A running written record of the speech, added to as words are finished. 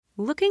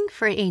Looking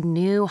for a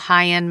new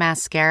high-end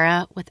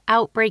mascara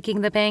without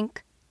breaking the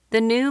bank? The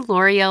new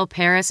L'Oreal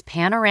Paris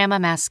Panorama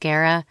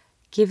Mascara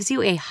gives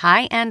you a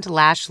high-end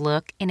lash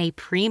look in a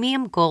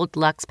premium gold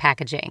luxe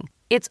packaging.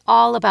 It's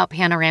all about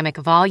panoramic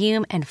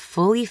volume and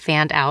fully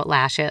fanned-out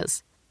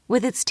lashes.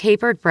 With its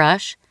tapered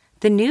brush,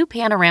 the new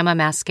Panorama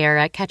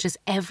Mascara catches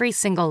every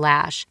single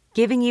lash,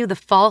 giving you the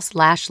false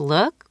lash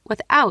look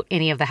without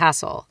any of the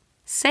hassle.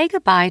 Say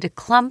goodbye to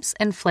clumps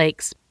and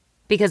flakes,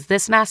 because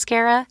this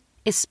mascara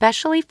is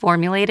specially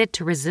formulated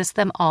to resist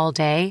them all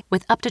day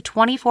with up to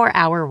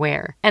 24-hour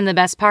wear. And the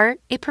best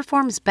part? It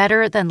performs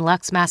better than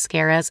Luxe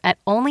mascaras at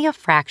only a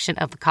fraction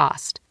of the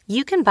cost.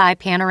 You can buy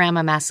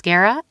Panorama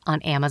Mascara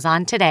on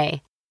Amazon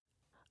today.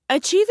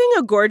 Achieving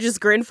a gorgeous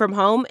grin from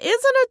home isn't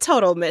a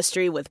total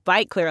mystery with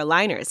Byte Clear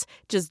aligners.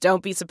 Just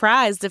don't be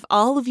surprised if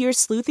all of your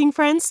sleuthing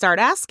friends start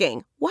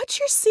asking, "What's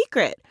your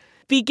secret?"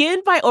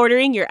 Begin by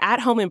ordering your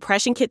at-home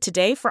impression kit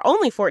today for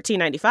only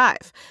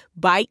 $14.95.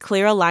 Byte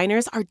Clear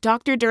aligners are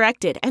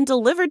doctor-directed and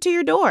delivered to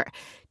your door.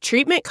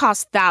 Treatment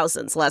costs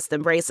thousands less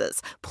than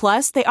braces.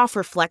 Plus, they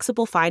offer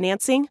flexible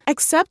financing,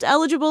 accept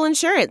eligible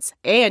insurance,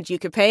 and you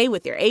can pay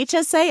with your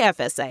HSA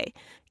FSA.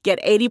 Get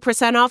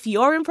 80% off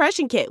your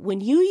impression kit when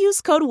you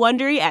use code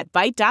WONDERY at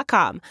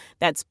Byte.com.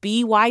 That's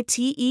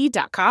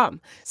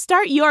BYTE.com.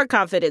 Start your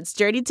confidence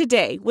journey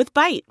today with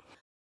Byte.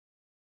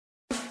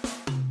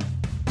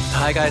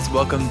 Hi guys,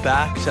 welcome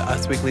back to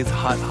Us Weekly's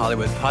Hot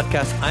Hollywood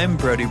podcast. I'm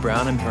Brody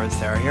Brown. I'm here with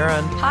Sarah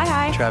Huron.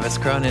 Hi. Travis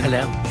Cronin.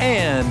 Hello.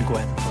 And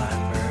Gwen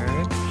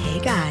Flatberg. Hey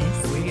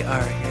guys. We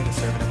are here to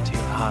serve it up to you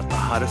the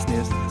hottest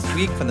news this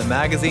week from the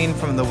magazine,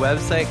 from the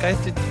website. Guys,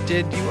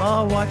 did you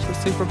all watch the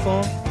Super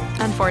Bowl?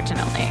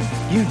 Unfortunately.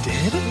 You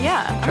did?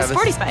 Yeah. I'm Travis?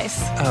 Sporty Spice.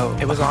 Oh.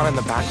 It was on in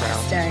the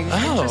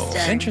background.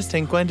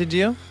 Interesting. Gwen, did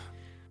you?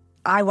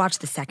 I watched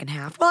the second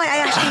half. Well,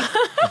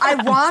 I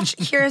watched.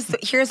 Here's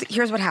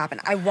what happened.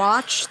 I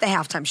watched the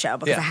halftime show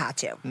because I had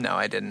to. No,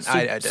 I didn't.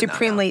 I did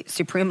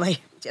Supremely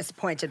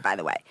disappointed, by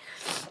the way,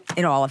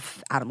 in all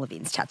of Adam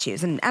Levine's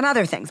tattoos and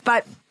other things.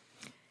 But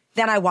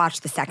then I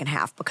watched the second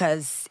half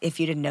because if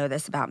you didn't know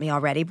this about me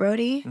already,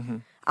 Brody,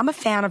 I'm a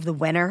fan of the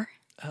winner.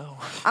 Oh.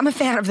 I'm a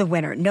fan of the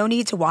winner. No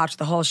need to watch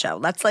the whole show.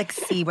 Let's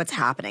see what's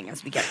happening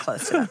as we get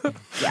close to it.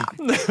 Yeah.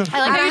 I like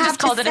how you just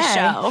called it a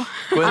show.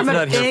 Gwen's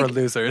not here for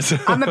losers.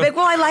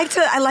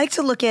 I like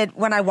to look at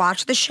when I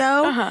watch the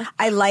show.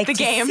 I like to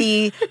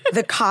see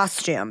the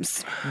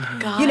costumes.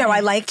 You know,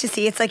 I like to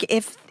see. It's like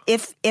if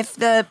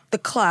the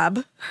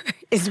club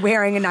is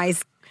wearing a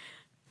nice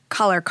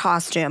color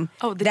costume.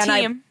 Oh, the then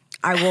team.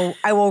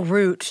 I will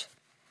root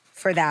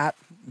for that.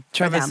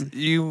 Travis,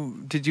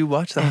 did you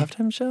watch the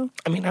halftime show?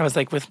 I mean, I was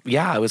like,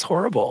 it was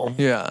horrible.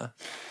 Yeah.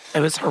 It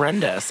was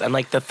horrendous. And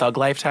like the Thug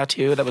Life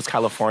tattoo that was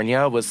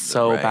California was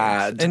so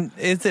bad. And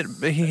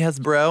he has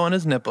bro on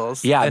his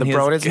nipples. Yeah, the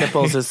bro on his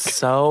nipples is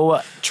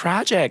so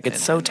tragic.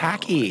 It's so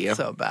tacky.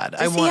 So bad.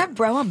 Does he have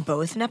bro on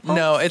both nipples?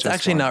 No, it's Just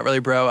actually one. not really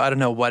bro. I don't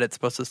know what it's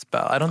supposed to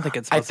spell. I don't think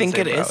it's supposed to say bro.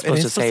 I think it is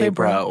supposed to say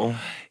bro.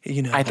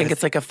 You know, I think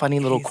it's like a funny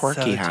little quirk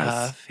so he has.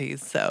 Tough.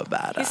 He's so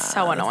badass. He's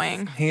so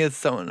annoying. He is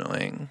so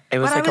annoying. It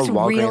was But like I was a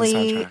Walgreens really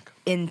soundtrack.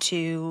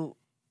 into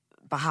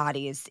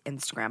Bahati's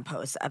Instagram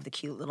posts of the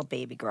cute little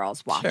baby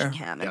girls watching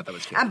him. Yeah, that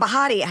was cute. And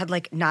Bahati had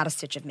like not a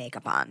stitch of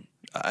makeup on.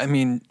 I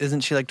mean,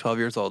 isn't she like 12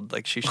 years old?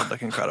 Like, she should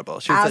look incredible.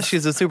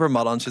 She's a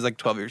supermodel and she's like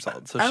 12 years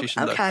old, so she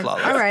should look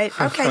flawless. All right.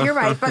 Okay, you're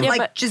right.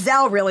 But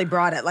Giselle really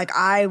brought it. Like,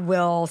 I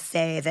will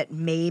say that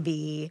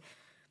maybe,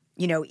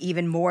 you know,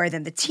 even more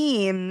than the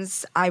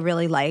teams, I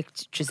really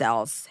liked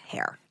Giselle's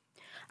hair.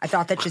 I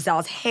thought that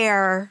Giselle's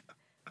hair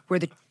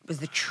was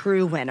the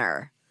true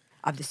winner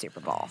of the Super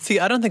Bowl. See,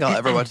 I don't think I'll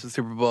ever watch the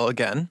Super Bowl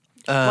again.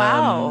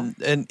 Wow.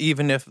 And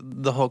even if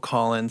the whole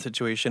call-in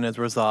situation is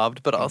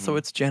resolved, but also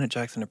it's Janet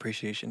Jackson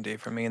Appreciation Day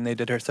for me, and they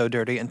did her so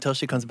dirty. Until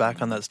she comes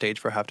back on that stage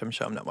for a halftime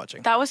show, I'm not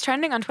watching. That was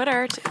trending on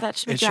Twitter. That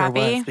should make It you sure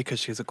happy. was, because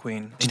she's a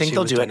queen. Do you think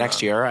they'll do it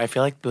next year? I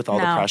feel like with all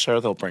the No. pressure,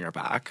 they'll bring her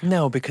back.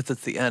 No, because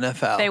it's the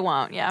NFL. They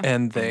won't, yeah.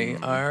 And they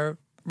are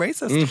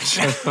racist.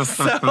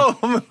 So,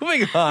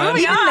 moving on.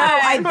 Even though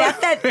I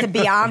bet that the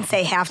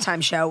Beyonce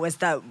halftime show was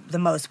the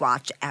most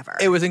watched ever.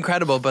 It was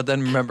incredible, but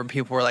then remember,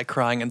 people were like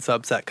crying and so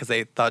upset because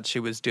they thought she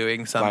was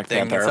doing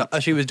something. Panther.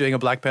 She was doing a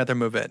Black Panther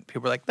movement.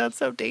 People were like, "That's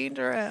so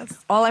dangerous."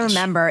 All I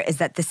remember is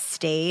that the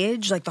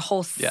stage, like the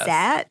whole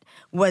set,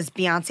 was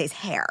Beyonce's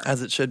hair.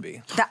 As it should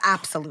be.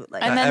 Absolutely.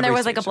 And then there every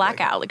was like a stage should be.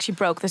 blackout. Like she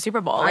broke the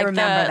Super Bowl. I Like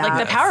remember that.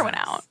 Like the power went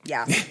out.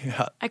 Yeah.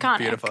 Yeah, Iconic.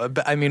 beautiful.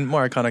 I mean,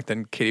 more iconic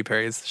than Katy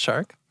Perry's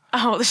Shark.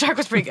 Oh, the shark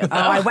was pretty good though. Oh,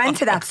 I went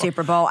to that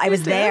Super Bowl. I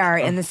was there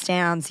in the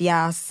stands.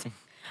 Yes,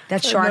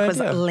 that shark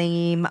was idea.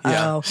 lame.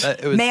 Yeah, Oh,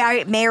 it was- may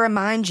I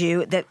remind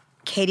you that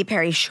Katy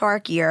Perry's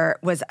Shark Year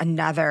was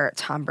another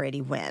Tom Brady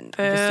win. of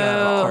the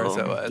Super Bowl. Of course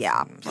it was.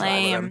 Yeah.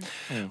 Lame.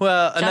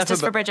 Well, Justice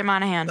for Bridget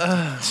Monahan.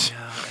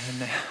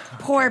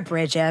 Poor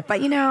Bridget,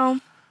 but you know,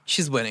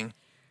 she's winning.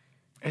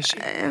 Is she?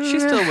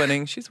 She's still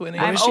winning. She's winning.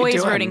 I'm is she always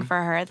doing? rooting for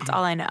her. That's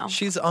all I know.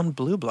 She's on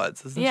Blue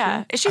Bloods, isn't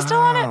Yeah. she? Is she still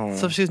on it?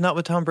 So if she's not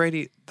with Tom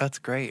Brady, that's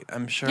great.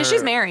 I'm sure. Yeah,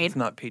 she's married. It's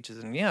not Peaches,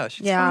 and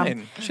she's Yeah.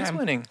 fine. She's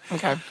winning.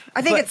 Okay.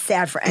 I think it's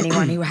sad for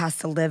anyone who has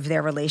to live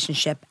their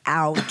relationship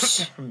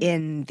out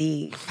in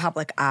the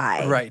public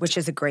eye, Right. which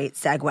is a great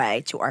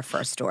segue to our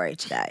first story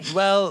today.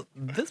 Well,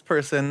 this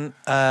person,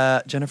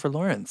 Jennifer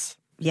Lawrence.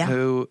 Yeah.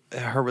 Who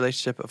her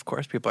relationship, of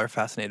course, people are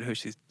fascinated who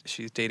she's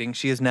dating.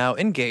 She is now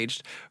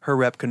engaged. Her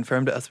rep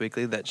confirmed to Us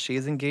Weekly that she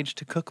is engaged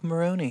to Cook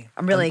Maroney.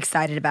 I'm really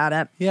excited about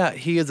it. Yeah,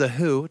 he is a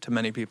who to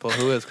many people.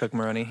 Who is Cook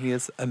Maroney? He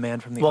is a man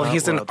from the Well, art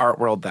he's world. an art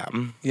world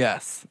them.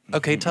 Yes.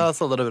 Okay, tell us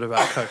a little bit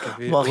about Cook.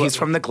 Well, he's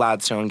from the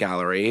Gladstone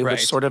Gallery, Right.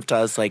 which sort of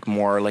does like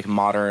more like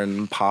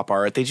modern pop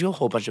art. They do a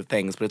whole bunch of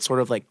things, but it's sort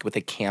of like with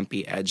a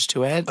campy edge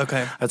to it.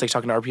 Okay. I was like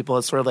talking to art people,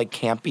 it's sort of like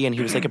campy, and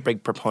he was like a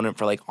big proponent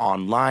for like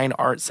online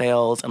art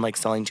sales and like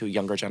selling to a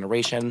younger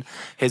generation.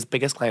 His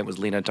biggest client was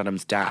Lena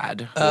Dunham's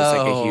dad, who was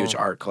like a huge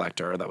art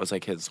collector. That was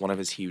like one of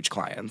his huge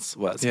clients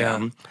was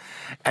him.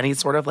 And he's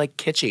sort of like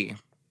kitschy.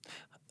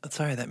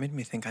 Sorry, that made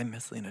me think I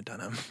miss Lena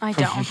Dunham. I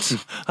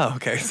don't. Oh,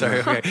 okay. Sorry.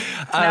 Okay.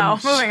 No,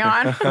 moving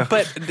on.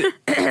 But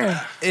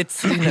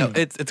it's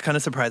it's kind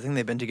of surprising.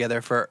 They've been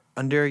together for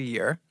under a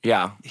year.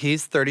 Yeah.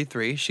 He's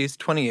 33. She's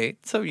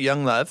 28. So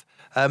young love.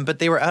 But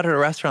they were out at a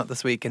restaurant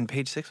this week, and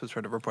Page Six was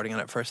sort of reporting on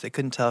it first. They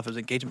couldn't tell if it was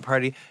an engagement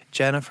party.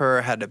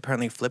 Jennifer had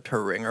apparently flipped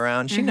her ring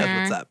around. She knows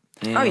what's up.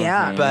 Oh,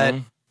 yeah. But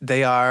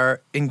they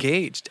are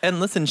engaged. And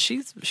listen,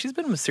 she's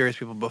been with serious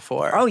people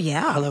before. Oh,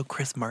 yeah. Hello,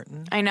 Chris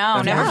Martin. I know.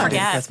 I've Never dated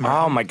forget. Chris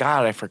Martin. Oh my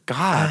God, I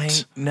forgot. I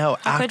know.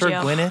 How could After you?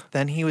 Gwyneth,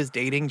 then he was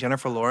dating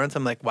Jennifer Lawrence.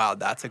 I'm like, wow,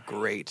 that's a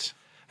great.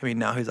 I mean,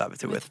 now he's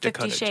obviously with 50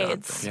 Dakota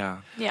Shades. Johnson. Yeah.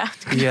 Yeah.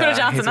 Yeah, Dakota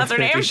Johnson, he's that's her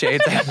with 50 name.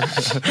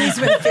 Shades. He's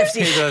with 50.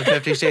 He's with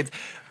 50 Shades.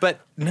 But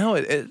no,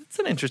 it's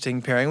an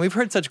interesting pairing. We've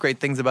heard such great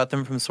things about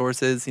them from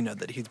sources,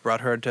 that he's brought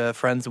her to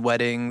friends'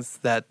 weddings,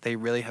 that they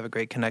really have a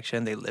great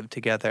connection. They live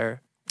together.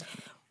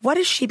 What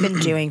has she been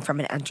doing from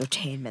an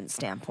entertainment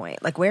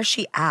standpoint? Like, where's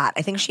she at?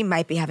 I think she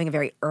might be having a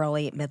very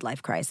early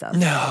midlife crisis.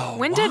 No.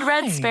 When did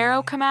Red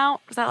Sparrow come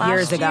out? Was that last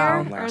Years ago. year?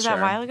 Or Last was that a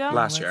year. while ago?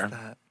 Last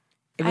year.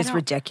 It was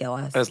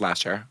ridiculous. It was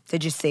last year.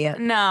 Did you see it?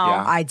 No.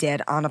 Yeah. I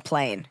did on a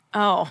plane.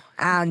 Oh.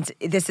 And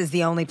this is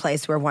the only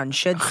place where one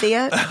should see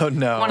it. Oh,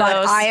 no. One of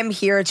But those. I am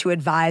here to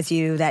advise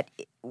you that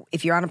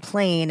if you're on a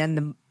plane and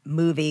the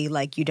movie,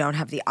 like, you don't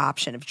have the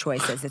option of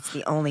choices, it's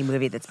the only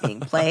movie that's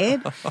being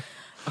played,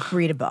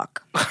 read a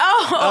book.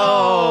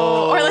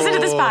 Or listen to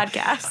this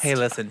podcast. Hey,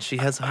 listen, she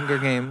has Hunger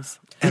Games,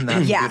 and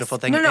that's a Yes. beautiful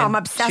thing. No, And I'm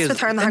obsessed with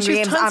her in the and Hunger she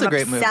has Games. tons I'm of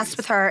great obsessed movies.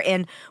 with her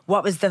in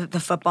what was the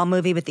football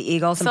movie with the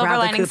Eagles and Silver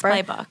Bradley Linings Cooper?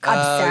 Playbook. Oh,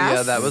 Obsessed.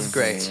 yeah, that was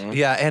great.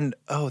 Yeah, and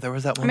there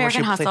was that one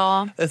American where she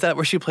Hustle. played. Is that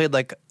where she played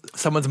like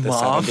someone's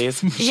mom?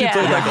 70s. She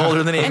played like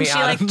older than Amy And she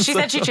Adams. she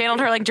said she channeled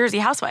her like Jersey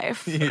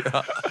housewife.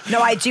 No,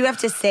 I do have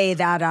to say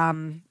that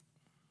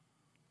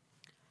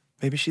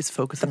Maybe she's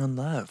focusing on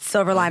love.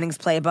 Silver Linings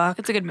Playbook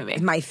It's a good movie.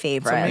 is my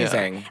favorite.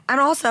 Amazing. And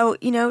also,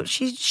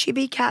 she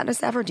beat Katniss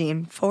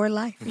Everdeen for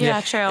life.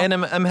 Yeah, true. And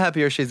I'm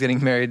happier she's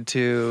getting married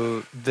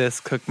to this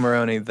Cook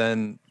Maroney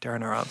than Darren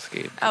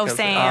Aronofsky. Oh, Because,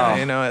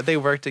 same. they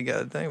work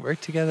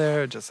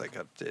together. Just like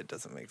it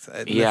doesn't make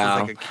sense. Yeah.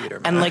 This is like a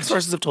cuter And like match.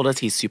 sources have told us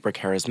he's super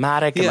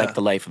charismatic and Yeah. like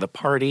the life of the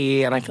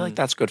party. And I feel like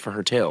that's good for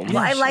her too. Well,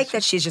 I like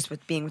that she's just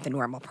being with a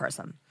normal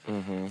person.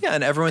 Yeah,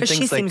 and everyone Because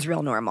she thinks like seems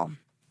real normal.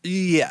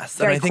 yes,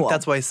 very and I think cool.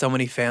 that's why so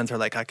many fans are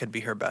like, I could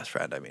be her best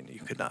friend. I mean, you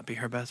could not be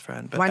her best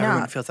friend, but Why everyone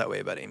not? feels that way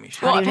about Amy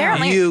Schumer. Well,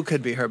 apparently- you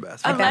could be her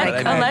best friend. bet I but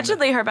could. mean-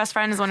 Allegedly, her best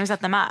friend is the one who set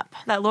them up.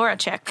 That Laura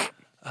chick.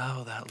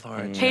 Oh, that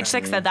Lord. Page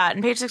Six said that,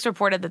 and Page Six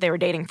reported that they were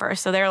dating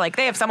first. So they're like,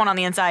 they have someone on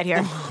the inside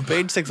here.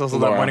 Page Six also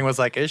that Laura. morning was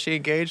like, is she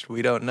engaged?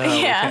 We don't know.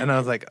 Yeah. And I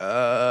was like,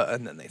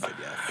 and then they said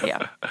yes.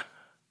 Yeah.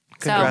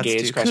 Congrats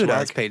Engaged, to question kudos,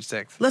 mark. Page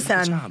Six.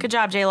 Listen, Good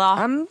job, J Law.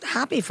 I'm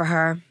happy for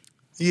her.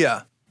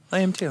 Yeah, I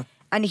am too.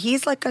 And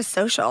he's like a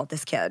social,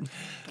 this kid.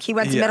 He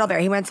went to Yeah.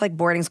 Middlebury. He went to like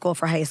boarding school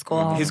for high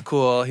school. He's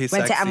cool. He's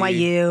went sexy. to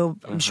NYU.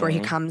 I'm sure he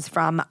comes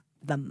from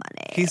the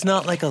money. He's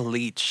not like a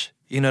leach.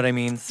 You know what I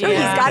mean? So No,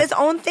 Yeah. he's got his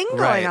own thing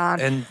going Right, on.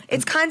 and-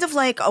 It's kind of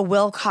like a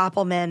Will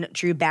Koppelman,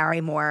 Drew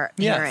Barrymore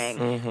Yes.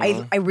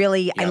 pairing. I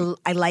really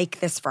I like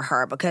this for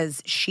her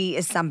because she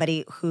is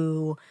somebody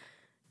who,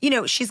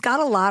 she's got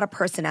a lot of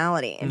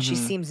personality and she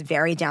seems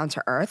very down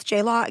to earth.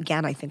 J-Law,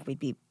 again, I think we'd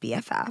be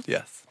BFF.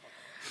 Yes.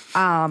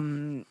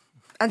 And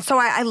so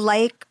I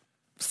like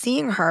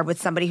seeing her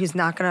with somebody who's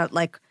not going to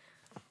like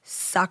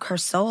suck her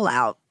soul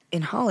out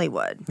in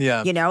Hollywood.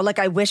 Yeah. Like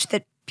I wish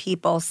that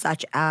people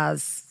such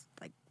as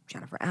like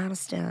Jennifer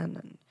Aniston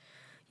and,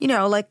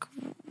 like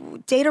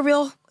date a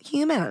real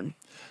human.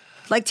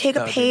 Like take a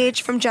would be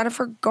page from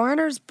Jennifer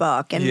Garner's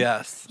book and,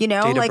 Yes. date Date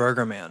a like,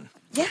 burger man.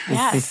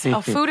 Yes. Oh,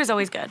 food is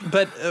always good.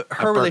 But her A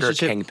burger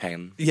relationship.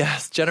 kingpin.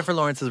 Yes, Jennifer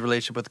Lawrence's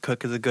relationship with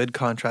Cook is a good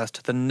contrast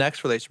to the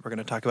next relationship we're going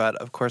to talk about.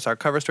 Of course, our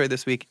cover story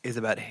this week is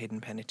about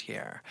Hayden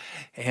Panettiere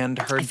and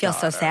her I feel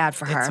so daughter. sad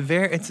for her.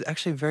 It's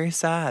actually very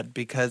sad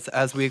because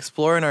as we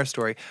explore in our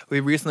story, we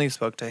recently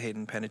spoke to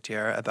Hayden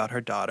Panettiere about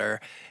her daughter,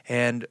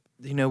 and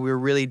we were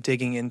really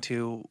digging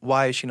into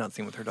why is she not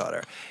seen with her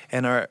daughter.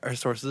 And our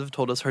sources have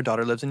told us her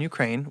daughter lives in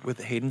Ukraine with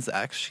Hayden's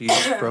ex. She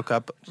broke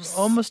up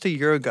almost a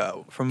year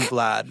ago from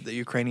Vlad, the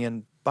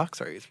Ukrainian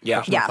boxer. He's a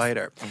professional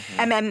fighter.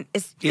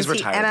 He's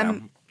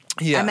retired now.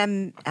 Yeah.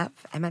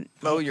 MMF.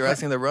 Oh, you're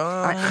asking the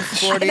wrong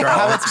sporty.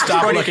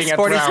 Stop looking at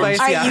sporty Browns. spice.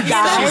 All right, you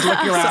guys.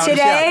 looking around.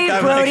 Today,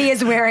 Yeah. Brody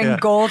is wearing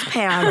gold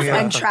pants,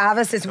 and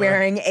Travis is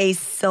wearing a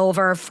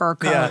silver fur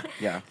coat.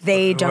 Yeah.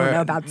 They don't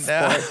know about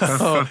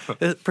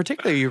sports.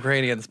 Particularly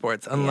Ukrainian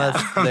sports, unless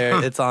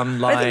it's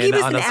online I think he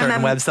was on an a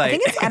certain website. I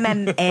think it's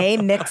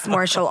MMA, mixed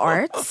martial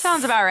arts.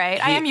 Sounds about right.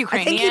 I am I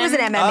Ukrainian. think he was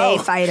an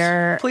MMA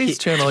fighter. Please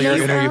channel your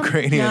inner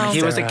Ukrainian. No.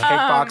 He was a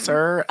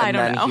kickboxer, I and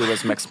don't then know. he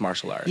was mixed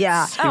martial arts.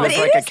 Yeah, He was but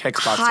like it a is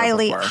kickboxer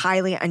before.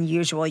 highly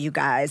unusual, you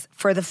guys,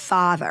 for the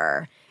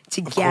father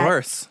to Of get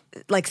course.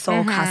 like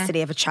sole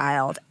custody of a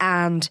child,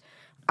 and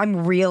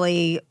I'm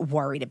really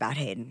worried about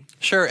Hayden.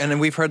 Sure, and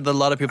we've heard that a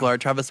lot of people are.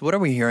 Travis, what are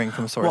we hearing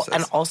from Well, sources?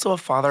 and also a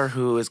father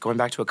who is going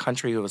back to a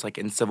country who was like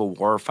in civil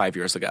war 5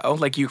 years ago.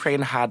 Like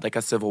Ukraine had like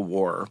a civil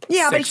war.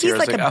 Yeah, but 6 he's years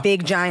like ago. a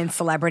big giant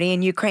celebrity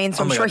in Ukraine,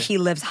 so I'm my sure God. he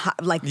lives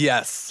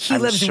Yes. he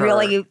I'm lives sure.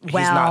 really He's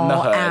well, not in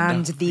the hood.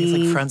 and He's the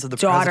like friends with the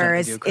daughter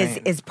president of is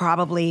Ukraine. is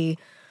probably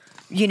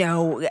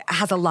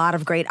has a lot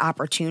of great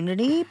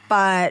opportunity,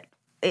 but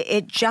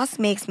it just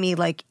makes me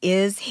like,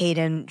 is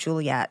Hayden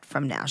Juliet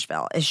from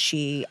Nashville? Is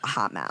she a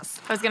hot mess?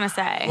 I was going to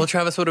say. Well,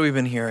 Travis, what have we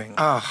been hearing?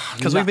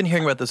 Because we've been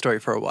hearing about this story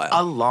for a while.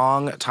 A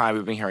long time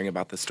we've been hearing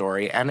about this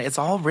story, and it's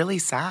all really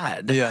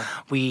sad. Yeah.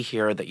 We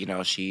hear that,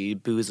 she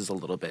boozes a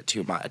little bit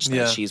too much, that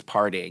Yeah. she's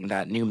partying,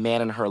 that new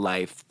man in her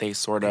life, they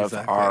sort of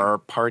Exactly. are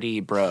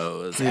party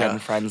bros Yeah.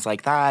 and friends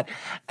like that,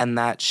 and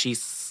that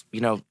she's,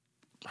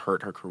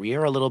 hurt her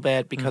career a little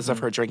bit because of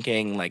her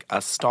drinking, like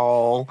a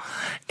stall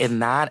in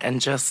that,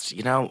 and just,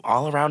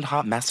 all around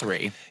hot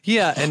messery.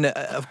 Yeah, and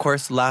of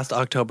course, last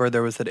October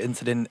there was that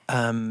incident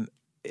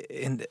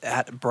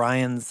at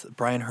Brian,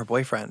 her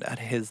boyfriend, at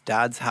his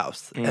dad's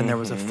house, and there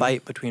was a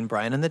fight between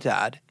Brian and the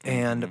dad.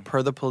 And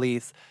per the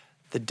police,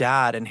 the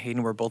dad and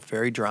Hayden were both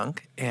very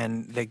drunk,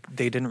 and they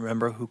didn't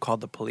remember who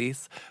called the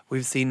police.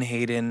 We've seen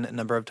Hayden a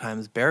number of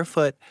times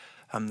barefoot.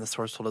 The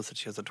source told us that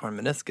she has a torn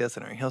meniscus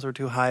and her heels were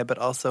too high, but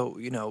also,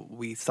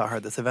 we saw her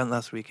at this event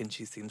last week and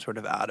she seemed sort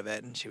of out of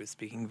it and she was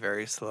speaking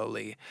very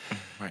slowly.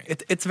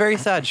 Right. It's very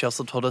sad. She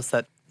also told us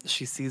that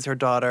she sees her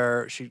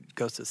daughter, she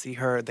goes to see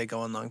her, they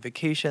go on long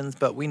vacations,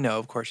 but we know,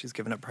 of course, she's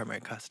given up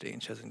primary custody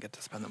and she doesn't get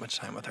to spend that much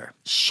time with her.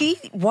 She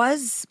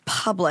was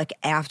public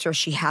after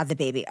she had the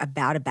baby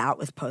about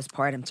with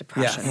postpartum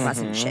depression, Yes.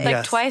 wasn't she? like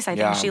Yes. twice, I think.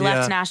 Yeah. She Yeah.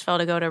 left Nashville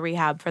to go to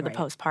rehab for the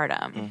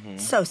postpartum.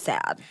 So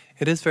sad.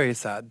 It is very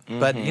sad,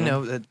 but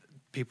that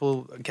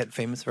people get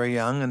famous very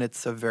young and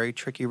it's a very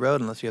tricky road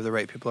unless you have the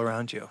right people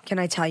around you. Can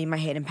I tell you my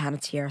Hayden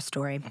Panettiere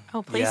story?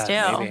 Oh, please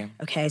Yeah, do. Maybe.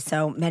 Okay,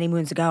 so many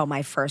moons ago,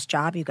 my first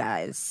job, you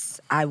guys,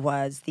 I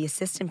was the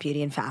assistant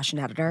beauty and fashion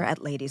editor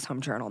at Ladies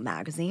Home Journal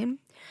magazine.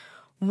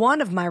 One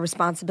of my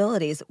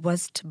responsibilities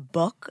was to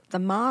book the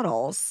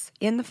models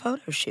in the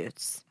photo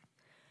shoots.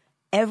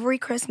 Every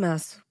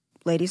Christmas,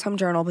 Ladies Home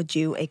Journal would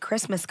do a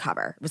Christmas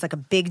cover. It was like a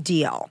big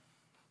deal.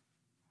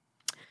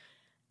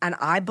 And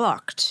I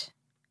booked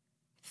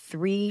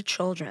 3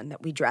 children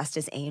that we dressed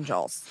as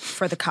angels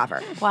for the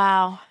cover.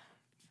 Wow.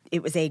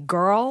 It was a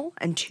girl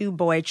and 2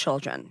 boy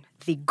children.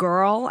 The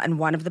girl and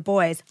one of the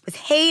boys was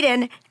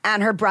Hayden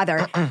and her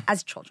brother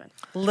as children,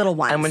 little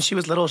ones. And when she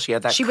was little, she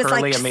had that She was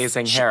curly, like-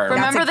 amazing she- hair.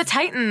 Remember ex- the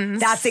Titans.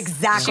 That's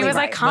exactly She was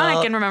right.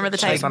 iconic in Remember the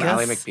She's Titans. on I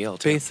Ally guess McBeal,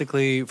 too.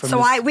 Basically, from So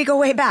this, we go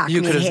way back.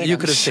 you me could and have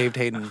Hayden. saved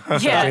Hayden.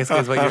 Yeah.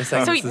 Basically, is what you're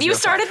saying. So This is you your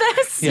started fault.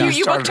 this? Yeah.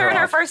 You booked Started her in her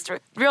her off. first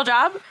real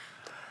job?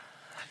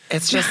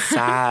 It's just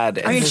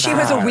sad. I mean, she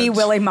was a wee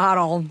Willie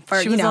model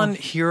for, She was on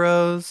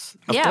Heroes.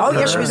 Yeah. Oh,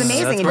 yeah, she was That's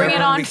amazing in where Bring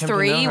It Her. everyone On became to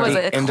 3 know was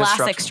her. a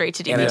classic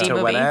straight-to-DVD to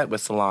movie. Win It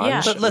with Solange.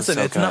 Yeah. But It was listen,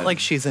 so it's not good. like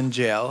she's in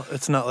jail.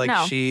 It's not like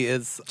No. she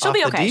is. She'll off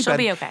be the okay. deep She'll end.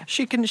 be okay.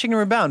 She can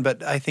rebound,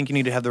 but I think you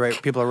need to have the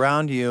right people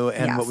around you.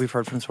 And Yes. what we've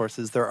heard from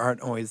sources, there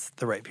aren't always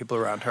the right people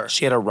around her.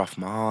 She had a rough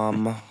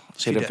mom.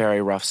 She had a did.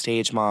 very rough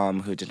stage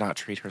mom who did not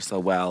treat her so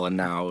well, and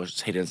now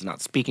Hayden's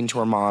not speaking to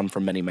her mom for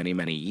many, many,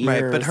 many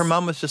years. Right, but her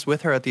mom was just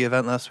with her at the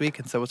event last week,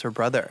 and so was her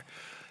brother,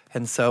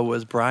 and so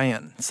was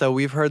Brian. So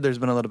we've heard there's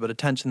been a little bit of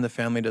tension. The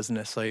family doesn't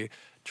necessarily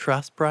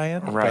trust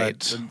Brian, Right.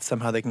 But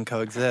somehow they can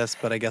coexist.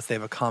 But I guess they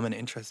have a common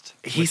interest.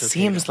 He which is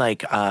seems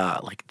Hayden.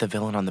 like the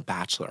villain on The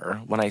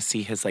Bachelor. When I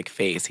see his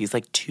face, he's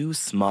too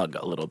smug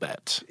a little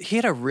bit. He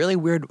had a really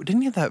weird.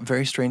 Didn't he have that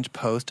very strange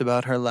post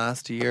about her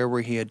last year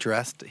where he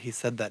addressed? He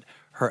said that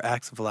her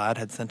ex Vlad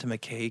had sent him a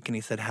cake, and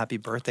he said happy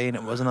birthday, and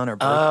it wasn't on her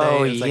birthday.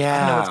 Oh, It was I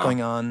don't know what's yeah.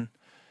 going on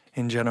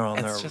in general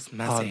in It's their just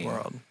pod messy.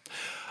 world.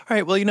 All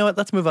right, well, you know what?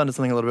 Let's move on to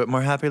something a little bit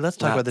more happy. Let's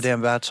talk about the Let's.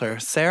 damn Bachelor.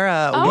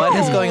 Sarah, what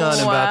is going on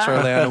in Oh.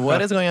 Bachelorland?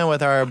 What is going on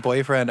with our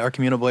boyfriend, our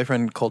communal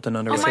boyfriend, Colton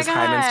Underwood? Oh my his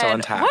hymen still God.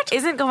 intact? What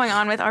isn't going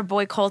on with our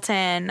boy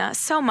Colton?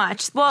 So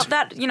much. Well,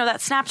 that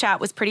Snapchat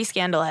was pretty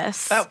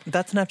scandalous. Oh,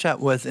 that Snapchat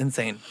was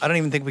insane. I don't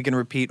even think we can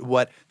repeat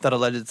what that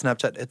alleged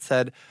Snapchat. It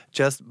said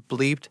just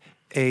bleeped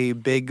a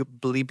big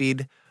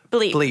bleepied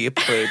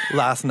Bleep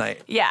last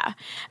night. Yeah.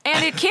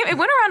 And it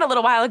went around a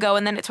little while ago,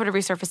 and then it sort of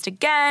resurfaced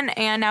again,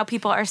 and now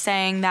people are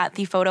saying that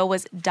the photo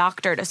was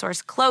doctored. A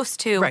source close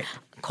to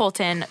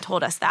Colton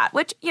told us that,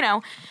 which,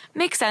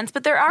 makes sense.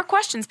 But there are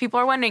questions. People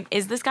are wondering,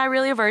 is this guy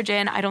really a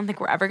virgin? I don't think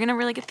we're ever going to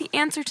really get the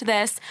answer to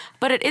this.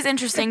 But it is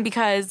interesting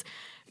because,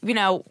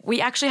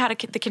 we actually had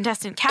the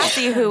contestant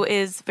Cassie, who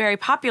is very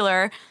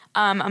popular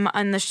on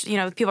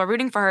the, people are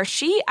rooting for her.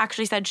 She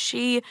actually said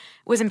she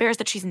was embarrassed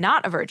that she's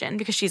not a virgin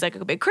because she's like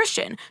a big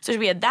Christian. So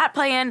we had that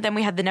play in. Then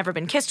we had the Never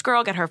Been Kissed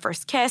girl get her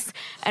first kiss.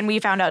 And we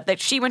found out that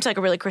she went to like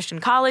a really Christian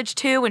college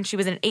too. And she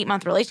was in an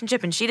 8-month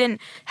relationship and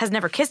has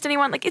never kissed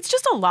anyone. Like, it's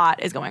just a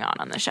lot is going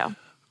on the show.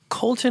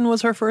 Colton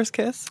was her first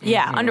kiss?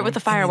 Yeah, with the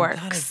fireworks.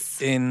 That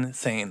is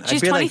insane.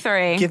 She's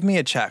 23. Like, give me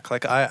a check.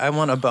 Like, I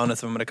want a bonus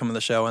if I'm going to come on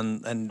the show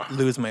and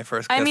lose my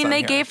first kiss. I mean,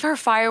 they gave her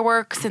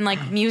fireworks and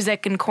like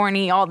music and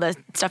corny, all the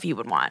stuff you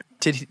would want.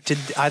 Did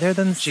either of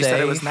them say? She said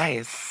it was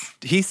nice.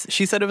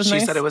 She said it was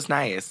nice? She said it was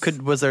nice.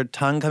 Was there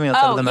tongue coming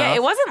outside of the mouth? Yeah,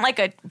 it wasn't like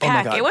a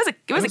peck. God. It was a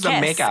kiss.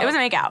 Make-out. It was a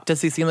make-out. Does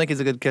he seem like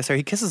he's a good kisser?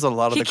 He kisses a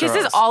lot of the girls. He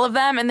kisses all of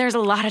them, and there's a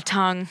lot of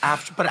tongue.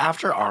 But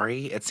after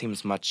Ari, it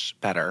seems much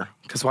better.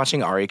 Because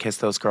watching Ari kiss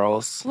those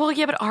girls. Well,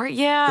 yeah, but Ari,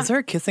 yeah. Is there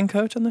a kissing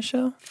coach on the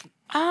show?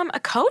 A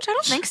coach? I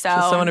don't think so.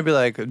 Just someone to be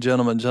like,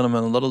 gentlemen,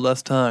 a little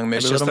less tongue. Maybe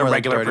It's a just little the more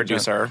regular like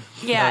producer.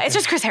 Yeah, it's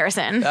just Chris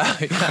Harrison.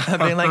 I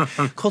mean, like,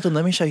 Colton,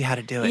 let me show you how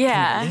to do it.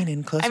 Yeah. Can you lean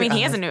in closer? I mean,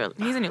 he's a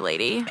new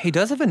lady. He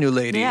does have a new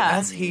lady, Yeah.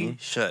 as he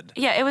should.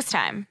 Yeah, it was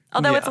time.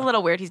 Although it's a Yeah.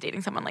 little weird he's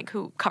dating someone like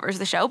who covers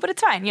the show, but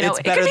it's fine. It's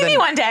It better could be than- me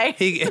one day.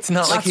 It's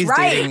not like That's he's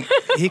right. dating.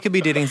 He could be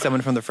dating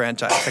someone from the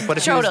franchise. Like, what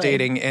if he was Totally.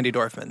 dating Andy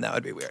Dorfman? That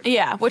would be weird.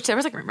 Yeah, which there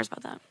was like rumors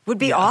about that. Would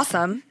be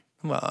awesome.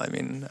 Well, I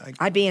mean,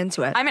 I'd be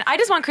into it. I mean, I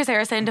just want Chris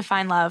Harrison to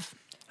find love.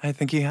 I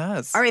think he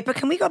has. All right, but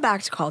can we go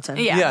back to Colton?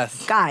 Yeah.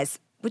 Yes. Guys,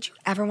 would you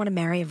ever want to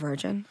marry a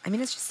virgin? I mean,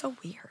 it's just so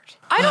weird.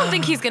 I don't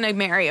think he's gonna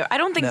marry. I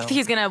don't think No,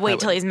 he's gonna I wait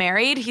till wouldn't. he's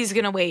married. He's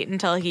gonna wait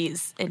until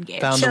he's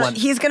engaged. Found the So one.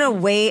 he's going to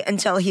wait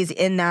until he's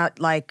in that,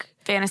 like,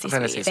 Fantasy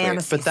Fantasy suite. suite.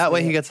 fantasy But that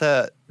way he suite. gets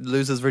to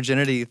lose his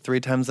virginity 3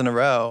 times in a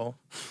row.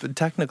 But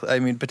technically, I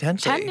mean,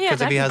 potentially. Yeah,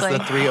 Because if he has the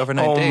technically. 3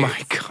 overnight Oh dates.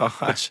 my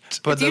gosh.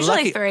 But It's the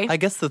usually 3. I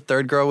guess the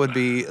third girl would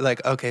be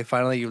like, okay,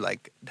 finally you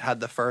like had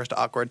the first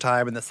awkward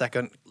time and the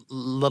second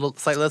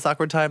slightly less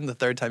awkward time. The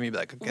third time you'd be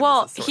like, okay,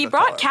 Well, this is sort he of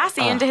brought tolerable.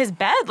 Cassie into his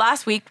bed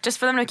last week just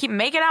for them to keep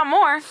making out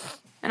more.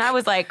 And I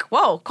was like,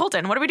 whoa,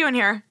 Colton, what are we doing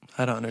here?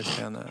 I don't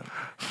understand that.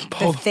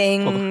 the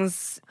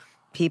things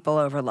people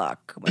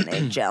overlook when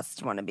they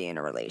just want to be in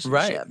a relationship.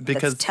 Right,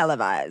 because- that's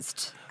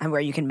televised and where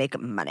you can make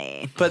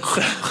money. But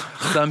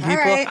some people,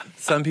 right.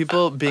 some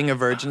people, being a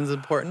virgin is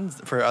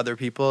important. For other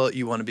people,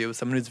 you want to be with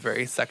someone who's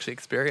very sexually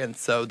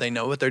experienced, so they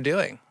know what they're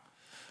doing.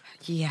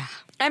 Yeah.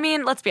 I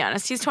mean, let's be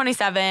honest. He's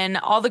 27.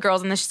 All the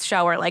girls in the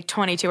show are like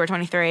 22 or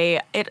 23.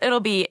 It'll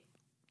be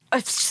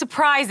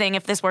surprising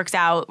if this works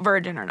out,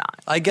 virgin or not.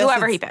 I guess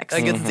whoever he it's- picks.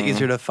 I guess it's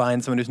easier to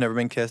find someone who's never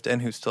been kissed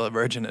and who's still a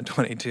virgin at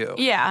 22.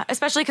 Yeah,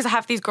 especially because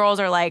half these girls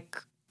are like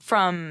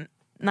from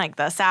like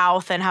the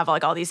South and have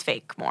like all these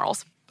fake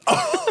morals.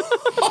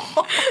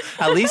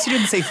 At least you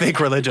didn't say fake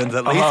religions.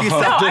 At least you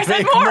said No, I said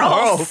fake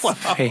morals.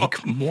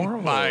 Fake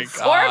morals. My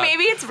God. Or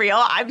maybe it's real.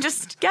 I'm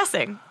just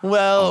guessing.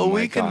 Well, Oh my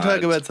we can God.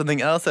 talk about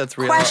something else that's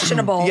real.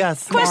 Questionable.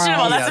 Yes.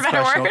 Questionable, that's Yes, a better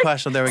questionable. word.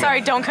 Questionable. There we Sorry,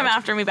 go. don't come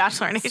after me,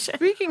 Bachelor Nation.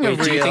 Speaking of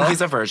Wait, do you real, think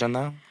he's a virgin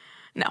though?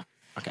 No.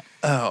 Okay.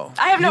 oh,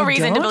 I have no You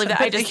reason to don't? believe that.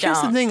 I But just here's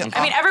don't. the thing.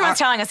 I mean, everyone's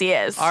telling us he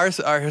is.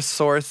 Our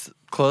source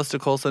close to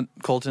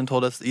Colton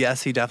told us,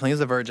 yes, he definitely is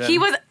a virgin. He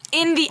was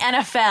in the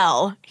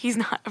NFL. He's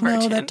not a virgin.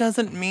 No, that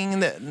doesn't mean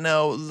that.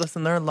 No,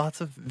 listen, there are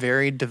lots of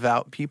very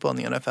devout people in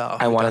the NFL.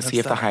 I who want don't to see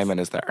have if the sex. hymen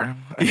is there.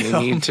 I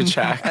need to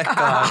check.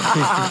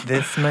 God,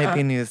 this might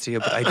be news to you,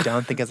 but I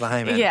don't think it's a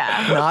hymen.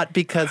 Yeah. Not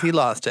because he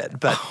lost it,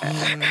 but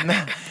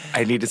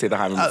I need to see the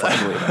hymen before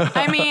I believe it.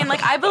 I mean,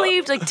 like, I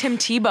believed like Tim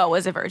Tebow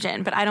was a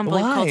virgin, but I don't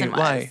believe why? Colton was.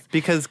 Why?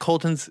 Because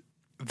Colton's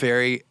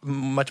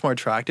much more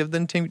attractive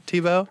than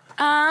Tebow.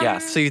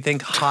 Yes. So you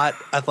think hot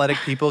athletic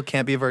people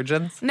can't be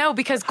virgins? No,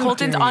 because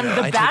Colton's on The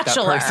I take that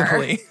Bachelor.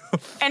 personally.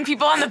 And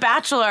people on The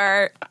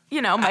Bachelor,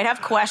 might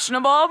have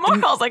questionable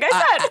morals, like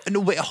I said. No,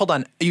 wait, hold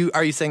on.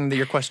 Are you saying that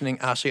you're questioning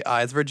Ashley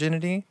I's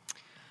virginity?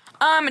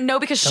 No,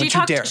 because Don't she you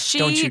talked. dare. Don't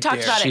She you talked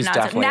dare. about it. She's Not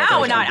definitely a now.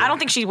 virgin. Not. I don't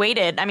think she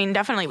waited. I mean,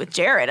 definitely with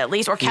Jared at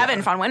least, or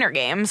Kevin from Winter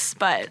Games.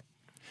 But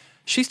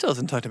She still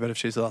hasn't talked about if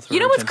she's also. you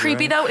know what's virgin,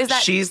 creepy right? though is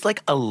that She's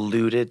like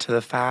alluded to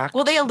the fact.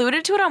 well, they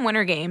alluded to it on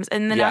Winter Games,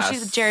 and then now she's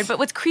Yes. with Jared. But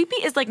what's creepy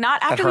is like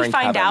not after her we and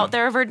find Kevin. out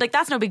they're a virgin. Like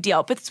that's no big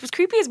deal. But what's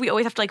creepy is we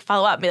always have to like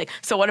follow up and be like,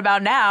 so what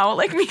about now?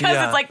 Like because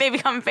Yeah. it's like they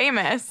become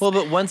famous. Well,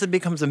 but once it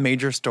becomes a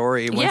major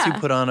story, once you Yeah.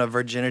 put on a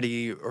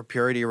virginity or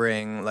purity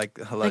ring, like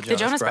hello, Like the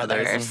Jonas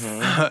Brothers.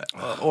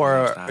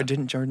 or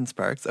didn't Jordan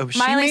Sparks? Oh, she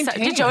Miley,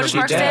 maintained did Jonas her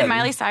Sparks did. did?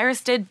 Miley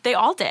Cyrus did. They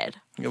all did.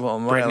 Well,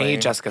 Brittany, Miley.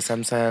 Jessica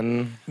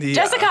Simpson. Yeah.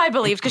 Jessica, I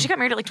believed, because she got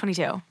married at like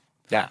 22.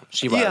 Yeah,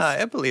 she was. Yeah,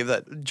 I believe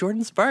that.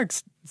 Jordan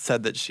Sparks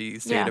said that she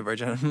stayed a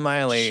virgin.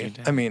 Miley,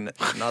 I mean,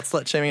 not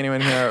slut shaming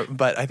anyone here,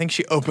 but I think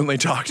she openly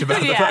talked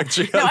about the fact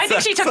she I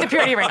think she took the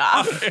purity ring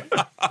off.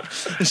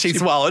 She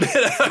swallowed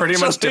it. Pretty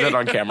much did it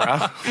on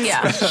camera.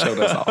 Yeah. Showed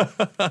us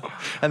all.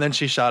 And then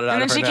she shot it out of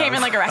her And then she came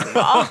in like a wrecking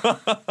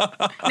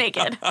ball.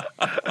 Naked.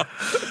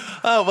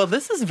 Oh, well,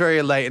 this is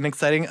very light and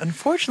exciting.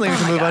 Unfortunately, we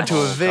have to move on to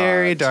a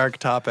very dark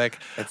topic.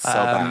 It's so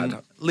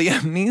bad.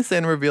 Liam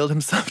Neeson revealed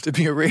himself to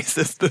be a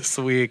racist this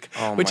week,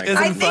 which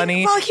isn't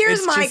funny. Well, here's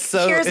it's my just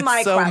so, here's my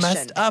it's so question.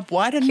 messed up.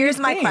 Why didn't Here's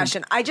you my think?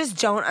 question. I just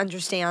don't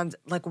understand.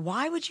 Like,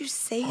 why would you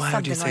say Why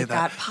would you something say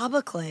like that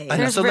publicly? I know.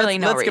 There's So really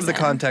no let's give the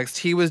reason. context.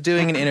 He was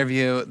doing an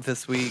interview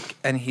this week,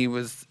 and he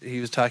was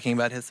talking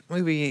about his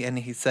movie, and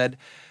he said,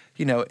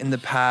 you know, in the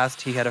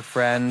past he had a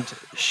friend,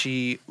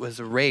 she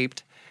was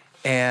raped,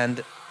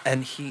 and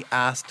he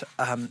asked,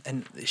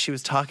 and he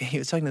was talking to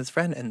his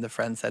friend, and the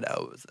friend said,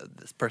 oh, it was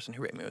this person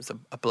who raped me was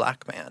a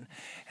black man.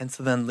 And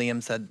so then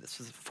Liam said, this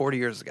was 40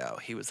 years ago,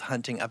 he was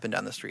hunting up and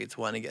down the streets,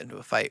 wanting to get into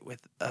a fight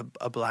with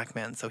a black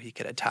man so he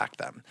could attack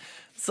them.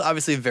 It's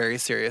obviously very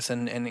serious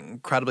and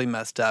incredibly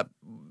messed up.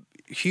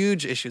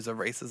 Huge issues of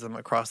racism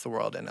across the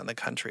world and in the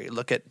country.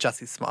 Look at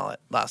Jussie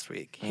Smollett last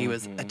week. He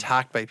was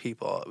attacked by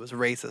people. It was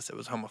racist. It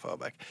was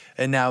homophobic.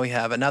 And now we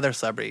have another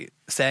celebrity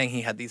saying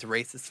he had these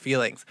racist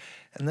feelings.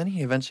 And then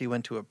he eventually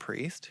went to a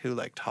priest who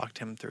talked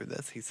him through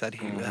this. He said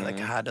he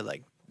had to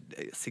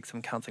seek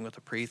some counseling with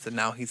a priest, and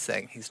now he's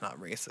saying he's not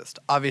racist.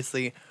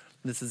 Obviously,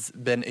 this has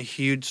been a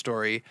huge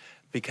story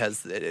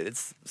because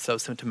it's so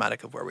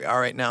symptomatic of where we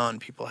are right now and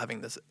people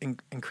having this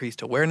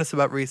increased awareness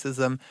about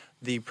racism.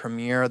 The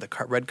premiere, the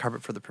red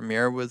carpet for the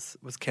premiere was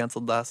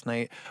canceled last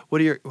night.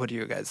 What are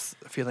your guys'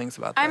 feelings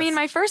about this? I mean,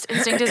 my first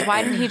instinct is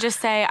why didn't he just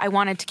say, I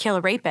wanted to kill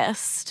a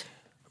rapist?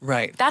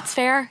 Right. That's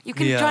fair. You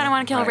can try to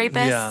want to kill a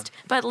rapist,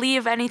 but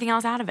leave anything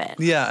else out of it.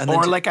 Yeah. And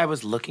Or I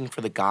was looking for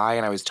the guy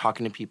and I was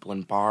talking to people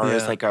in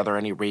bars. Yeah. Are there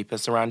any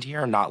rapists around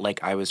here? Not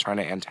like I was trying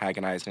to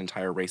antagonize an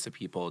entire race of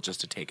people just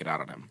to take it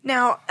out on him.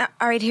 Now,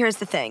 all right, here's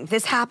the thing.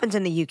 This happens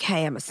in the UK,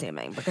 I'm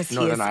assuming, because he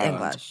Northern is Ireland.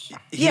 English.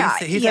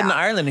 he said in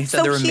Ireland, he said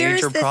So there were here's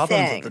major the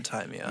problems thing. at the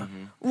time, yeah.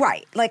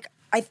 Right.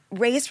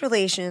 Race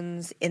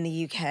relations in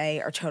the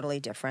UK are totally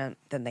different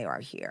than they are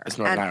here. It's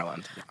Northern And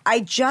Ireland. I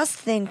just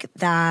think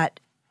that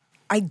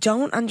I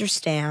don't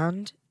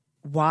understand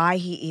why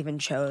he even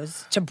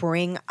chose to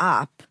bring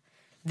up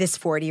this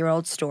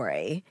 40-year-old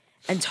story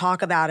and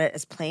talk about it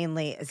as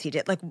plainly as he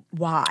did.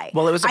 Why?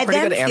 Well, it was a pretty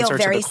then good feel answer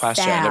to very the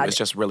question. sad. It was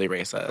just really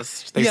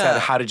racist. They Yeah. said,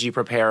 how did you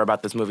prepare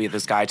about this movie?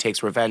 This guy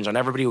takes revenge on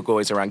everybody who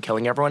goes around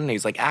killing everyone. And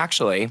he's like,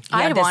 actually,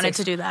 I had this wanted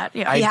to do that.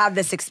 Yeah. he had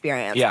this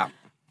experience. yeah.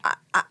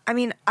 I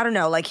mean, I don't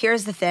know.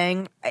 Here's the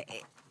thing.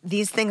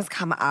 These things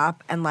come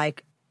up, and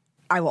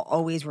I will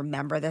always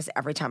remember this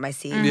every time I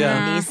see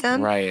Liam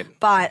Neeson. Right.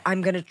 But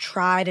I'm going to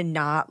try to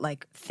not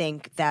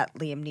think that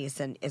Liam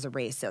Neeson is a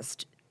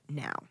racist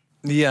now.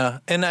 Yeah.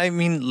 And I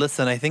mean,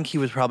 listen, I think he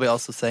was probably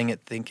also saying it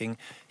thinking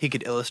he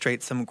could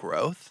illustrate some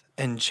growth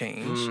and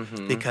change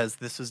because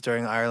this was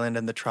during Ireland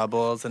and the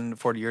Troubles and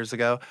 40 years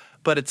ago.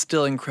 But it's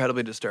still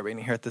incredibly disturbing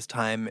here at this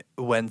time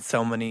when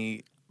so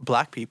many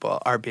Black people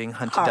are being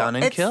hunted down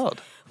and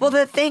killed. Well,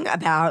 the thing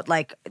about,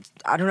 I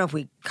don't know if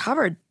we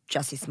covered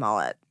Jussie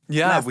Smollett.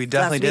 Yeah, last- we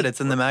definitely last did. week.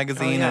 It's in the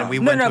magazine and we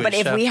No, went to but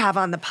his if show. we have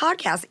on the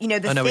podcast,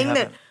 the no, we thing that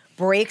haven't.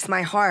 breaks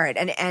my heart,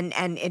 and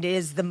it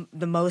is the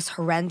most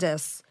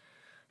horrendous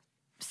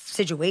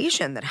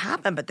situation that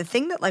happened, but the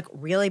thing that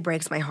really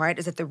breaks my heart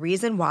is that the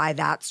reason why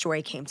that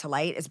story came to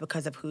light is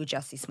because of who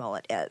Jussie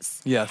Smollett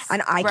is. Yes.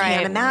 And I Right.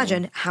 can't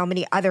imagine how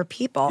many other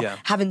people Yeah.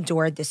 have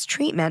endured this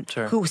treatment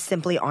Sure. who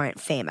simply aren't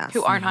famous.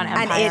 Who aren't on And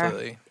Empire.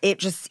 Absolutely.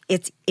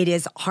 it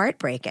is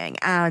heartbreaking.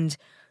 And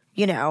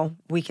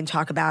we can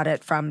talk about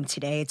it from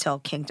today till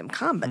kingdom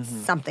come, but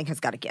something has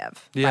got to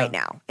give Yeah. right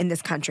now in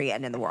this country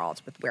and in the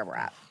world with where we're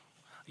at.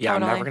 Yeah,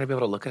 I'm Totally. never going to be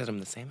able to look at him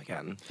the same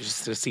again.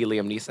 Just to see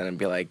Liam Neeson and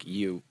be like,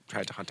 you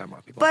tried to hunt down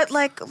more people. But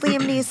Liam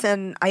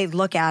Neeson, I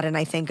look at and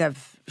I think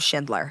of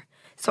Schindler.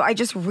 So I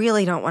just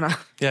really don't want to.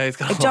 Yeah, he's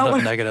got I a don't lot of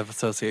wanna- negative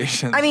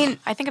associations. I mean,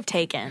 I think of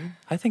Taken.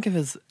 I think of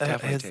his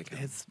Definitely Taken.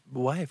 his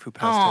wife who Oh,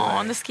 passed away.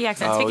 on the ski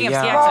accident. Oh, Speaking of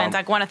ski yeah.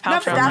 accidents, Gwyneth no,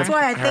 Paltrow. but that's why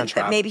I Parent think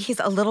that Trap. maybe he's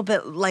a little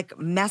bit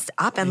messed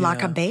up in La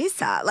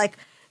Cabeza.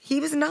 He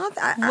was not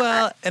that.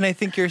 Well, and I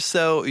think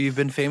you've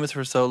been famous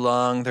for so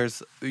long.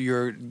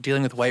 You're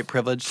dealing with white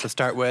privilege to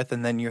start with,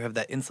 and then you have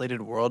that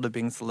insulated world of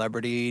being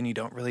celebrity, and you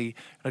don't really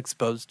get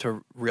exposed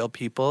to real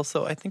people.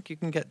 So I think you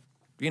can get,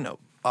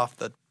 off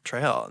the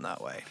trail in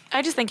that way.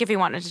 I just think if he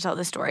wanted to tell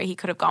the story, he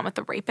could have gone with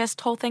the rapist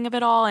whole thing of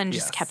it all and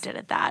just Yes. kept it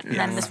at that. And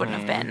then this wouldn't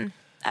have been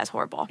as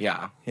horrible.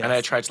 yeah. Yes. And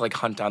I tried to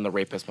hunt down the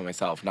rapist by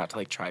myself, not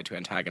to try to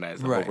antagonize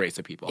the whole Right. race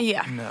of people.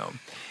 Yeah. No.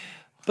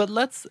 But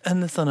let's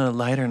end this on a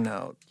lighter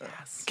note.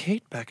 Yes.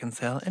 Kate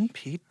Beckinsale and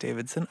Pete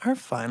Davidson are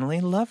finally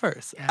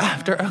lovers.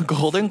 After a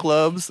Golden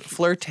Globes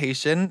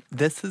flirtation,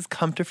 this has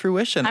come to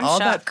fruition. I'm All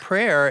that shook.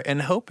 prayer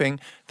and hoping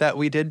that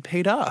we did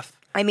paid off.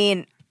 I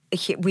mean,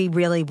 we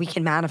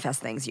can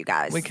manifest things, you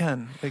guys. We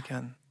can.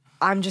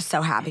 I'm just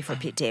so happy for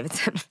Pete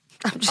Davidson.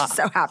 I'm just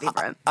so happy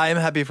for him. I am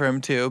happy for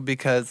him too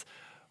because,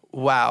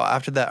 wow,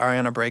 after that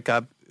Ariana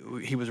breakup,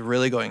 he was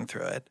really going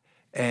through it.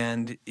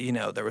 And,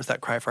 there was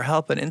that cry for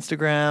help on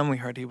Instagram. We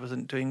heard he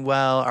wasn't doing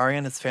well.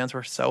 Ariana's fans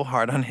were so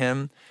hard on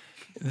him.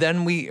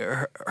 Then we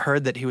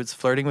heard that he was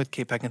flirting with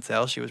Kate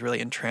Beckinsale. She was really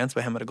entranced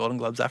by him at a Golden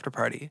Globes after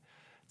party.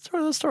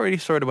 The story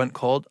sort of went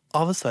cold.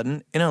 All of a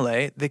sudden, in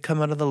LA, they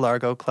come out of the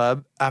Largo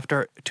Club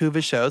after 2 of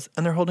his shows,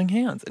 and they're holding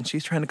hands. And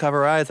she's trying to cover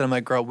her eyes. And I'm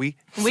like, girl, we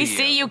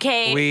see you,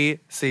 Kate. We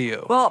see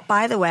you. Well,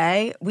 by the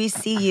way, we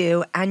see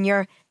you and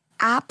your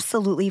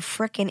absolutely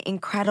freaking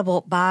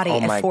incredible body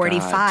at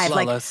 45.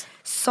 Flawless.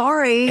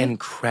 Sorry.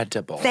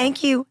 Incredible.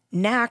 Thank you.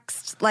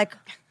 Next.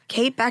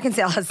 Kate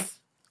Beckinsale has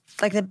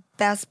the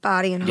best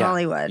body in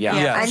Hollywood.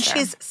 Yeah. And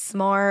she's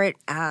smart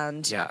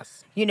and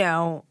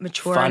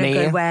mature Funny. in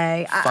a good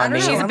way. I don't know.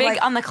 She's I'm big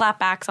on the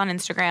clapbacks on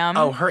Instagram.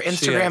 Oh, her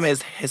Instagram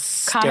is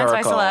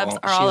hysterical. Comments by celebs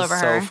are all over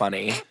her. She's so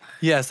funny.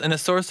 Yes, and a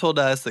source told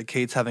us that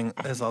Kate's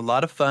has a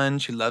lot of fun.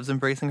 She loves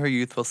embracing her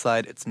youthful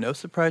side. It's no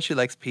surprise she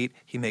likes Pete.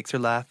 He makes her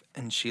laugh,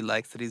 and she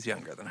likes that he's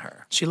younger than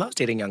her. She loves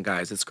dating young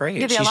guys. It's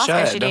great. Yeah, the last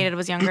guy she dated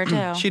was younger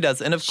too. She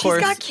does, and of course,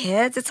 she's got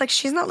kids. It's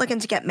she's not looking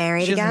to get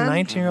married she again. has a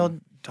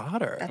 19-year-old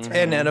daughter. That's right.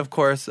 And of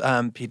course,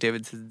 Pete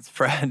Davidson's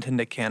friend,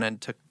 Nick Cannon,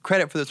 took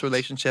credit for this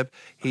relationship.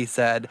 He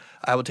said,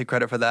 I will take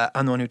credit for that.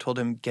 I'm the one who told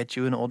him, get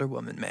you an older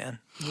woman, man.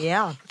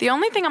 Yeah. The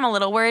only thing I'm a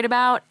little worried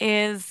about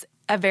is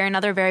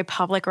another very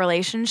public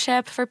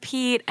relationship for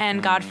Pete,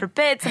 and God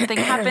forbid something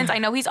happens. I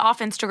know he's off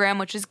Instagram,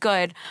 which is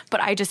good,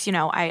 but I just,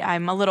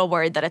 I'm a little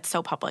worried that it's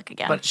so public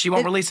again. But she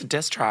won't release a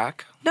diss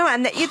track. No,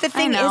 and the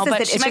thing is but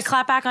that she it's might just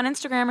clap back on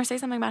Instagram or say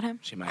something about him.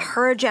 She might.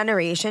 her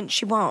generation.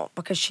 She won't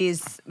because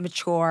she's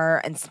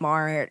mature and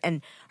smart,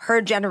 and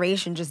her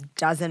generation just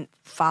doesn't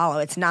follow.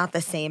 It's not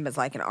the same as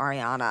an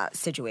Ariana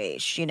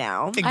situation,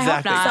 Exactly. I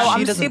hope not. So She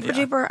I'm doesn't- super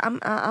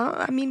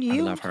duper.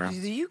 You love her.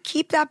 You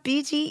keep that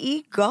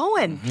BTE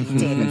going,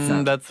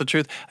 Davidson. That's the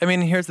truth. I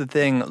mean, here's the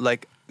thing.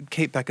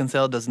 Kate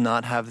Beckinsale does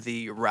not have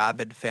the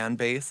rabid fan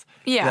base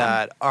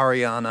that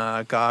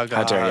Ariana, Gaga,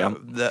 How dare you.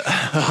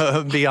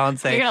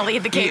 Beyonce. You're going to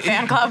lead the Kate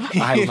fan club.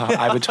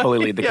 I would totally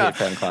lead the Kate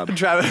fan club.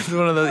 Travis is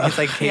one of those.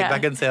 He's Kate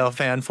Beckinsale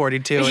fan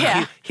 42, and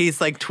Yeah. he's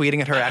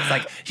tweeting at her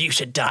ex you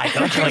should die.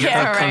 Don't you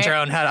punch your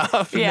own head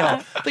off?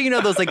 Yeah. No.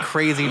 But those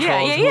crazy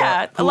trolls.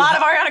 Yeah. A lot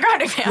of Ariana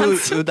Grande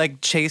fans. Who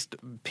chased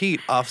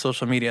Pete off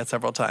social media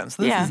several times.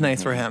 So this is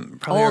nice for him.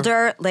 Probably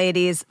Older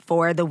ladies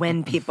for the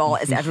win, people.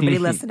 Is everybody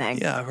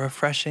listening? a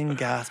refreshing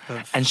gasp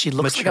of And she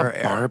looks like mature a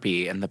air.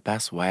 Barbie in the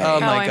best way. Oh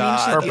my God.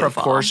 she's Her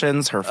beautiful.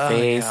 proportions, her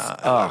face. yeah,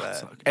 I love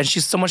it. And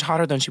she's so much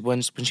hotter than she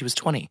was when she was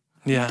 20.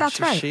 Yeah, That's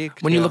she's right. chic,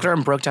 When you too. looked at her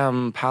in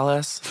Brokedown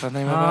Palace, is that the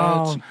name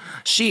of it?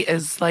 She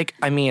is I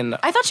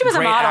thought she was a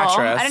great model.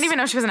 actress. I didn't even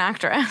know she was an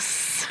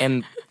actress.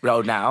 And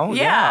now?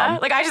 Yeah.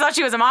 I just thought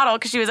she was a model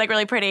because she was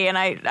really pretty, and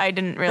I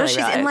didn't really No, she's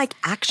in realize.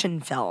 action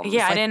films.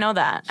 Yeah, I didn't know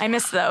that. I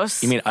missed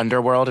those. You mean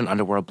Underworld and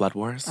Underworld Blood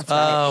Wars?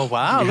 Oh,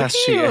 wow. Yes, Look at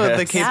she you. is.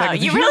 The Kate Wow,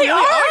 Beckinsale. you really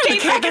are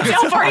Kate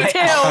Beckinsale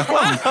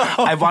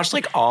 42. I've watched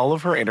all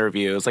of her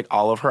interviews,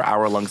 all of her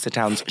hour-long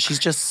sit-downs. She's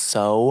just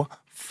so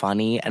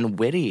funny and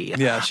witty.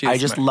 Yeah, she is I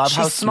just smart. love She's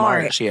how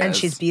smart she is. and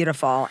she's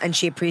beautiful, and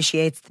she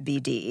appreciates the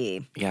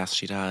BDE. Yes,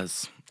 she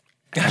does.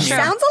 I mean,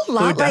 Sounds a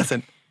lot who like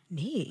doesn't?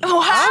 me.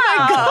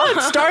 Wow.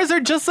 Stars are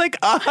just like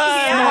us.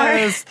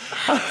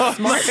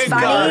 Smart,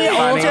 funny,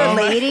 older Funny.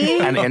 lady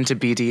And into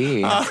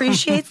BDE.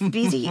 appreciates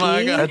BDE.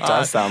 That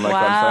does sound like Wow.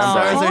 Gwen Stars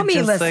Framberg. are Call me,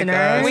 just like listeners.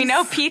 us. We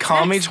know Pete's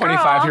Call me next girl.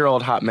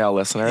 25-year-old hot male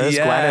listeners.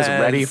 Gwen is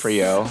ready for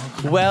you.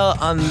 Well,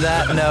 on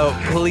that note,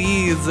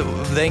 please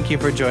thank you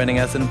for joining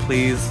us, and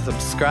please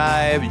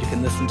subscribe. You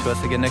can listen to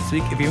us again next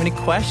week. If you have any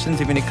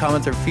questions, if you have any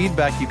comments or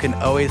feedback, you can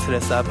always hit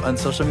us up on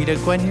social media.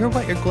 Gwen, you're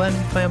what? You're Gwen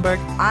Flamberg?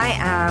 I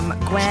am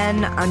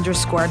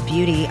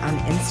Gwen_beauty on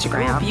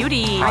Instagram.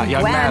 Beauty. I'm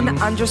young Gwen man.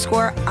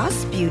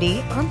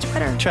 _usbeauty on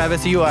Twitter.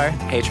 Travis, you are.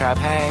 Hey, Trav,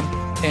 hey.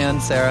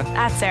 And Sarah.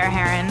 At Sarah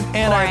Heron.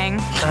 And Boring.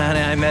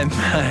 I'm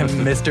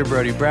Mr.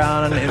 Brody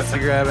Brown on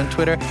Instagram and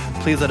Twitter.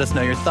 Please let us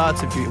know your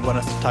thoughts. If you want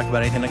us to talk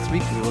about anything next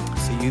week, we will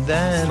see you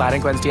then. Slide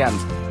in Gwen's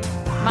DMs.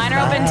 Mine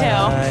are open too.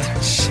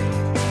 Bye.